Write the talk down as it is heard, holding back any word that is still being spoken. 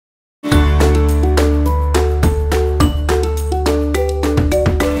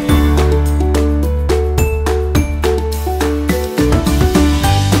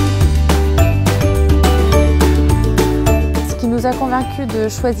de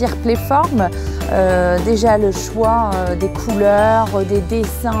choisir PLAYFORM. Déjà le choix des couleurs, des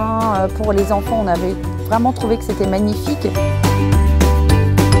dessins, pour les enfants, on avait vraiment trouvé que c'était magnifique.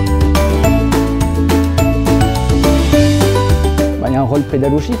 Il y a un rôle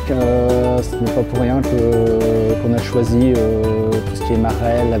pédagogique, ce n'est pas pour rien qu'on a choisi tout ce qui est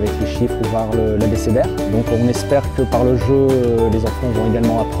marelle avec les chiffres ou voir l'abécédaire. Donc on espère que par le jeu, les enfants vont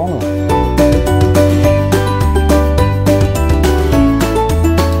également apprendre.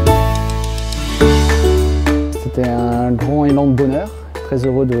 C'était un grand élan de bonheur. Très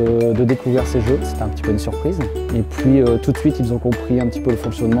heureux de découvrir ces jeux, c'était un petit peu une surprise. Et puis tout de suite ils ont compris un petit peu le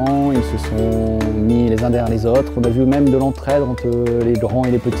fonctionnement, ils se sont mis les uns derrière les autres. On a vu même de l'entraide entre les grands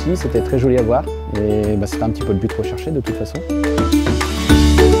et les petits, c'était très joli à voir. Et c'était un petit peu le but recherché de toute façon.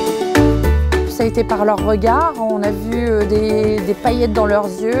 Ça a été par leur regard, on a vu des paillettes dans leurs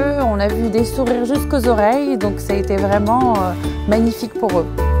yeux, on a vu des sourires jusqu'aux oreilles, donc ça a été vraiment magnifique pour eux.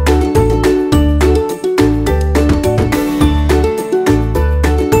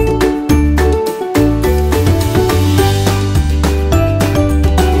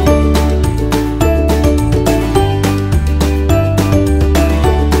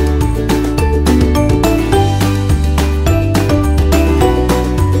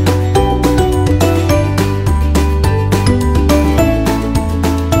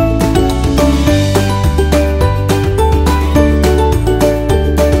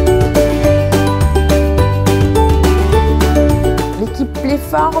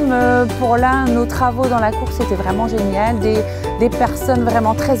 Pour là, nos travaux dans la course étaient vraiment génial, des personnes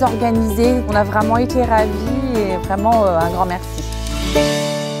vraiment très organisées. On a vraiment été ravis et vraiment un grand merci.